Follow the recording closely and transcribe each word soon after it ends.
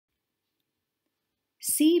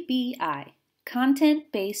CBI,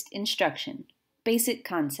 Content-Based Instruction, Basic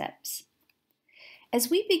Concepts. As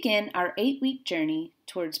we begin our 8-week journey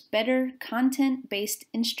towards better content-based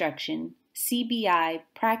instruction, CBI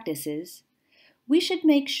practices, we should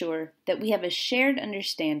make sure that we have a shared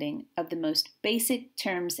understanding of the most basic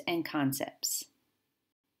terms and concepts.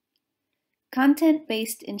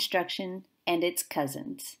 Content-based instruction and its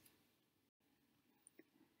cousins.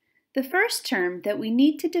 The first term that we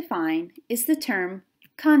need to define is the term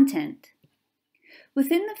content.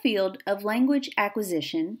 Within the field of language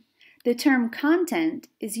acquisition, the term content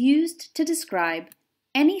is used to describe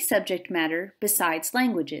any subject matter besides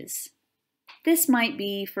languages. This might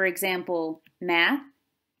be, for example, math,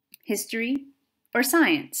 history, or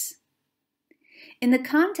science. In the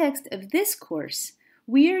context of this course,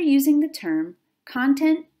 we are using the term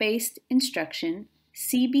content-based instruction,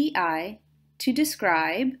 CBI, to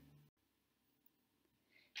describe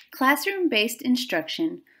classroom-based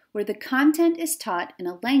instruction where the content is taught in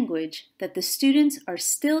a language that the students are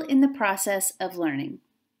still in the process of learning.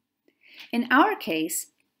 In our case,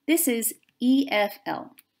 this is EFL.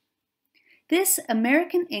 This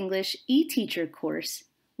American English e-teacher course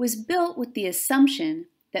was built with the assumption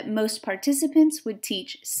that most participants would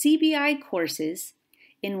teach CBI courses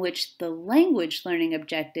in which the language learning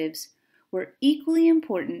objectives were equally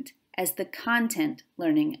important as the content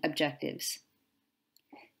learning objectives.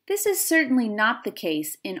 This is certainly not the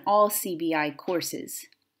case in all CBI courses.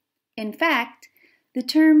 In fact, the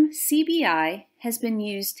term CBI has been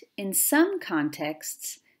used in some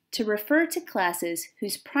contexts to refer to classes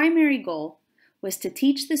whose primary goal was to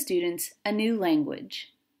teach the students a new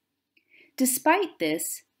language. Despite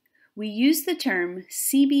this, we use the term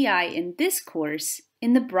CBI in this course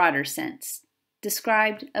in the broader sense,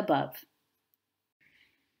 described above.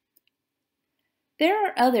 There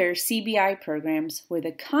are other CBI programs where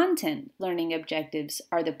the content learning objectives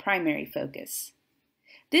are the primary focus.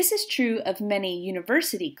 This is true of many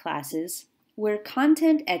university classes where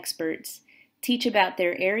content experts teach about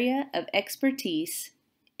their area of expertise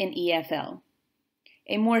in EFL.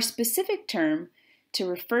 A more specific term to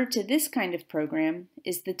refer to this kind of program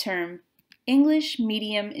is the term English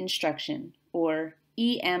Medium Instruction, or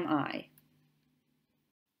EMI.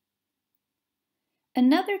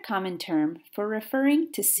 Another common term for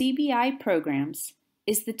referring to CBI programs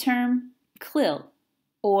is the term CLIL,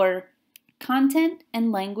 or Content and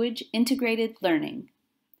Language Integrated Learning.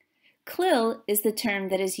 CLIL is the term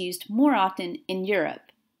that is used more often in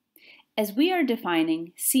Europe. As we are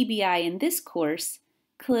defining CBI in this course,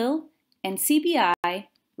 CLIL and CBI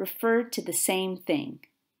refer to the same thing: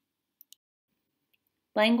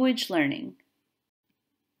 language learning.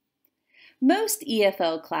 Most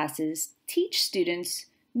EFL classes teach students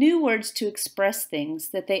new words to express things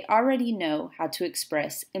that they already know how to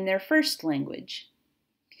express in their first language.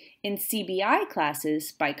 In CBI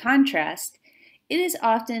classes, by contrast, it is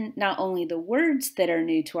often not only the words that are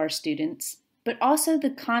new to our students, but also the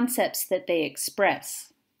concepts that they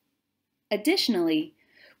express. Additionally,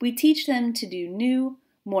 we teach them to do new,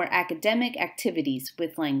 more academic activities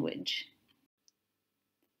with language.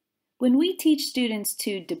 When we teach students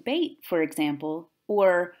to debate, for example,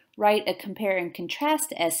 or write a compare and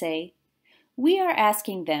contrast essay, we are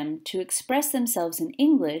asking them to express themselves in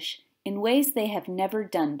English in ways they have never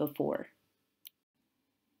done before.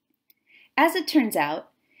 As it turns out,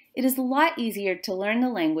 it is a lot easier to learn the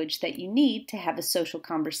language that you need to have a social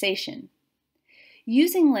conversation.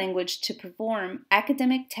 Using language to perform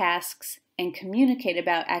academic tasks and communicate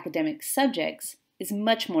about academic subjects is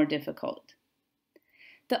much more difficult.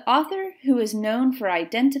 The author who is known for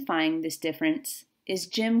identifying this difference is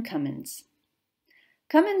Jim Cummins.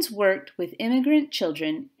 Cummins worked with immigrant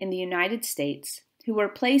children in the United States who were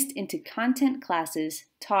placed into content classes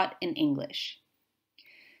taught in English.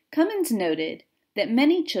 Cummins noted that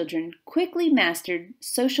many children quickly mastered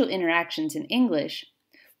social interactions in English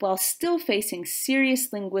while still facing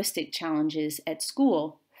serious linguistic challenges at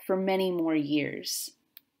school for many more years.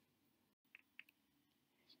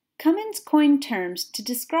 Cummins coined terms to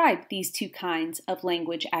describe these two kinds of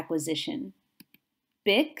language acquisition.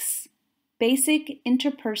 BICS, Basic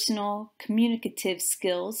Interpersonal Communicative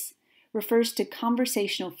Skills, refers to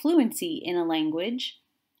conversational fluency in a language,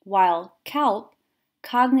 while CALP,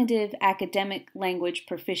 Cognitive Academic Language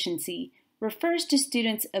Proficiency, refers to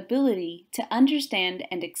students' ability to understand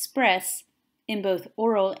and express, in both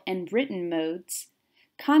oral and written modes,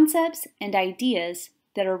 concepts and ideas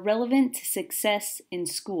that are relevant to success in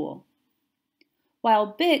school.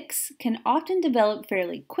 While BICS can often develop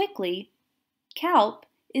fairly quickly, CALP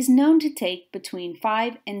is known to take between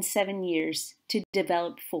 5 and 7 years to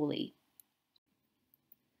develop fully.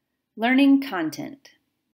 Learning content.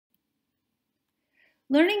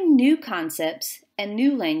 Learning new concepts and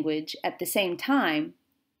new language at the same time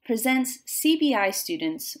presents CBI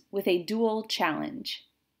students with a dual challenge.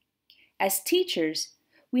 As teachers,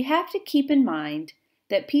 we have to keep in mind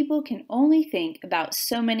that people can only think about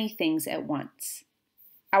so many things at once.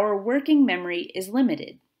 Our working memory is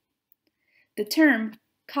limited. The term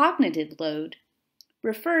cognitive load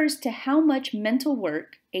refers to how much mental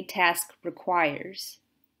work a task requires.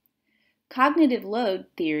 Cognitive load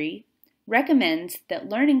theory recommends that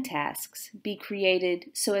learning tasks be created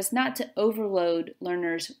so as not to overload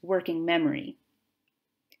learners' working memory.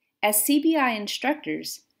 As CBI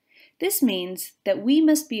instructors, this means that we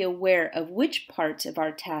must be aware of which parts of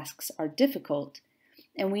our tasks are difficult,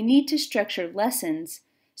 and we need to structure lessons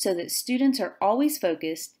so that students are always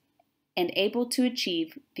focused and able to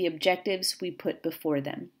achieve the objectives we put before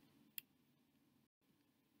them.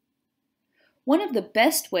 One of the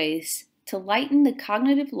best ways to lighten the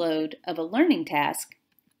cognitive load of a learning task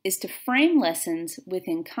is to frame lessons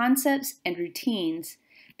within concepts and routines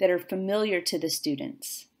that are familiar to the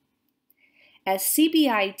students. As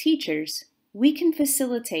CBI teachers, we can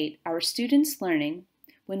facilitate our students' learning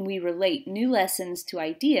when we relate new lessons to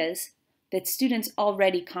ideas that students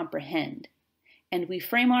already comprehend, and we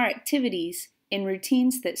frame our activities in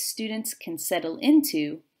routines that students can settle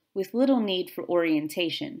into with little need for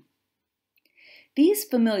orientation. These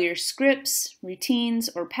familiar scripts, routines,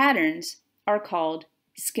 or patterns are called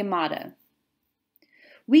schemata.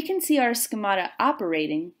 We can see our schemata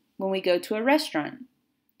operating when we go to a restaurant.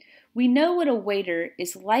 We know what a waiter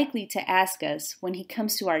is likely to ask us when he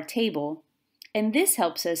comes to our table, and this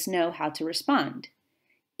helps us know how to respond,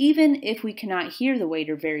 even if we cannot hear the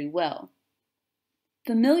waiter very well.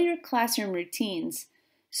 Familiar classroom routines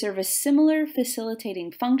serve a similar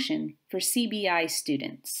facilitating function for CBI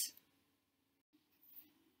students.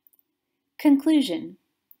 Conclusion.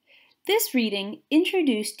 This reading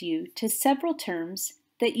introduced you to several terms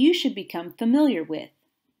that you should become familiar with: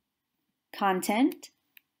 content,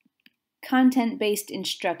 content-based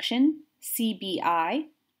instruction, CBI,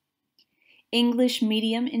 English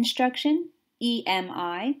medium instruction,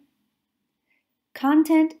 EMI,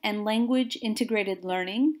 content and language integrated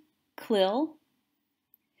learning, CLIL,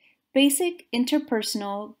 basic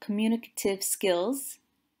interpersonal communicative skills,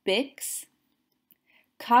 BICS,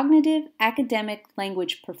 cognitive academic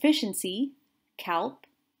language proficiency, CALP,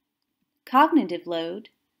 cognitive load,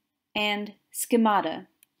 and schemata.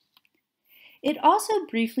 It also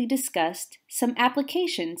briefly discussed some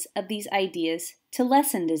applications of these ideas to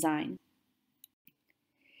lesson design.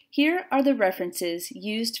 Here are the references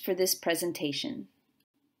used for this presentation.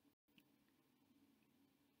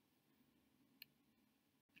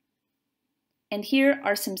 And here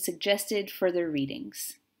are some suggested further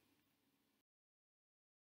readings.